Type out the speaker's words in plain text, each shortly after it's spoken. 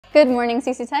Good morning,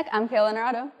 CCTEC. I'm Kayla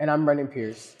Narado. And I'm Brendan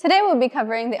Pierce. Today we'll be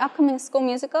covering the upcoming school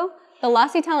musical, the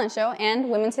Lassie Talent Show, and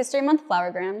Women's History Month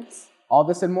Flowergrams. All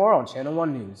this and more on Channel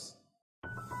 1 News.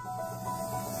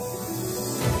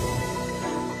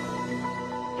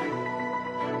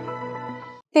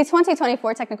 The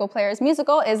 2024 Technical Players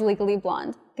musical is Legally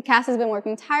Blonde. The cast has been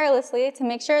working tirelessly to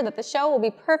make sure that the show will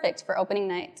be perfect for opening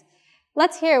night.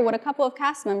 Let's hear what a couple of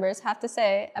cast members have to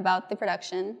say about the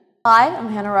production. Hi, I'm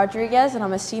Hannah Rodriguez, and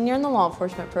I'm a senior in the law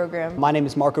enforcement program. My name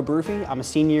is Marco Barufi. I'm a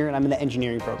senior, and I'm in the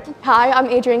engineering program. Hi, I'm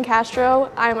Adrienne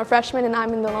Castro. I'm a freshman, and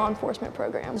I'm in the law enforcement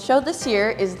program. The show this year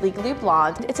is Legally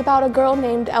Blonde. It's about a girl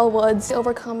named Elle Woods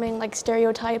overcoming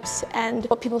stereotypes and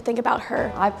what people think about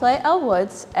her. I play Elle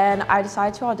Woods, and I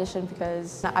decided to audition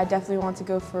because I definitely want to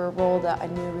go for a role that I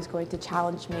knew was going to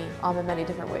challenge me in many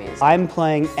different ways. I'm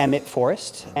playing Emmett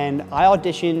Forrest, and I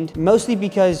auditioned mostly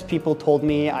because people told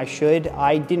me I should.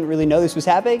 I didn't really know this was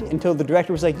happening until the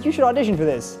director was like, "You should audition for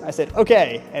this." I said,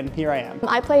 "Okay," and here I am.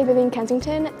 I play Vivian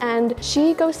Kensington, and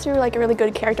she goes through a really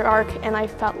good character arc, and I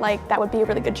felt like that would be a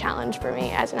really good challenge for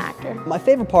me as an actor. My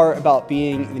favorite part about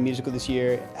being in the musical this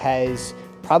year has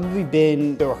probably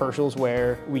been the rehearsals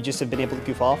where we just have been able to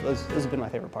goof off. Those have been my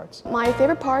favorite parts. My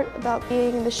favorite part about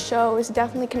being in the show is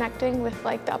definitely connecting with the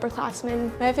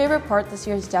upperclassmen. My favorite part this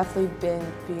year has definitely been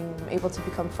being able to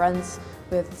become friends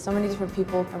with so many different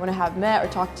people I want to have met or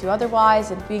talked to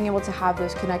otherwise, and being able to have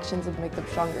those connections and make them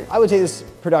stronger. I would say this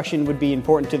production would be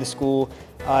important to the school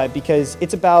because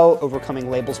it's about overcoming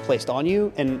labels placed on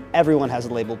you, and everyone has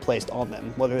a label placed on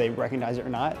them, whether they recognize it or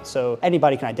not, so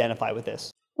anybody can identify with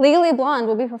this. Legally Blonde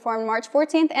will be performed March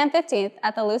 14th and 15th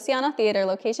at the Luciana Theater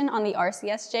location on the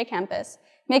RCSJ campus.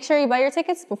 Make sure you buy your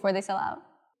tickets before they sell out.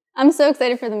 I'm so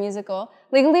excited for the musical.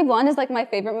 Legally Blonde is my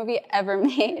favorite movie ever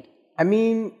made. I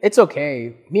mean, it's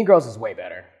okay. Mean Girls is way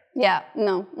better. Yeah,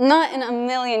 no, not in a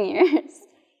million years.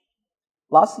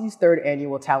 Lassie's third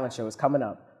annual talent show is coming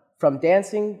up. From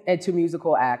dancing to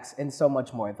musical acts and so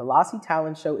much more, the Lassie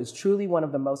Talent Show is truly one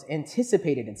of the most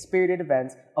anticipated and spirited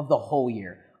events of the whole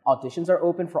year. Auditions are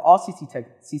open for all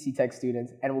CCTEC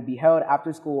students and will be held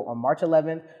after school on March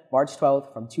 11th, March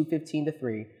 12th from 2:15 to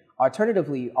 3.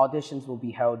 Alternatively, auditions will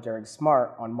be held during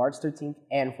SMART on March 13th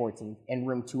and 14th in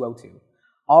room 202.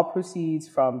 All proceeds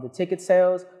from the ticket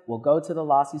sales will go to the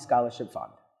Lassie Scholarship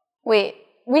Fund. Wait,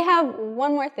 we have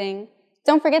one more thing.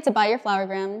 Don't forget to buy your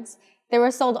flowergrams. They were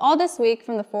sold all this week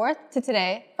from the 4th to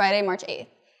today, Friday, March 8th.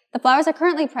 The flowers are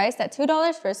currently priced at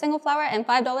 $2 for a single flower and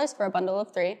 $5 for a bundle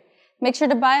of 3. Make sure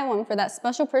to buy one for that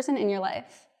special person in your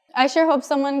life. I sure hope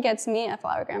someone gets me a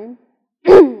flowergram.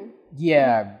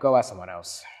 Yeah, go ask someone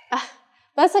else.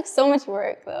 That's so much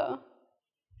work, though.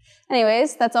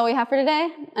 Anyways, that's all we have for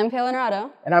today. I'm Kayla Narado.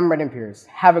 And I'm Brendan Pierce.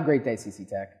 Have a great day,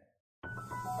 CCTEC.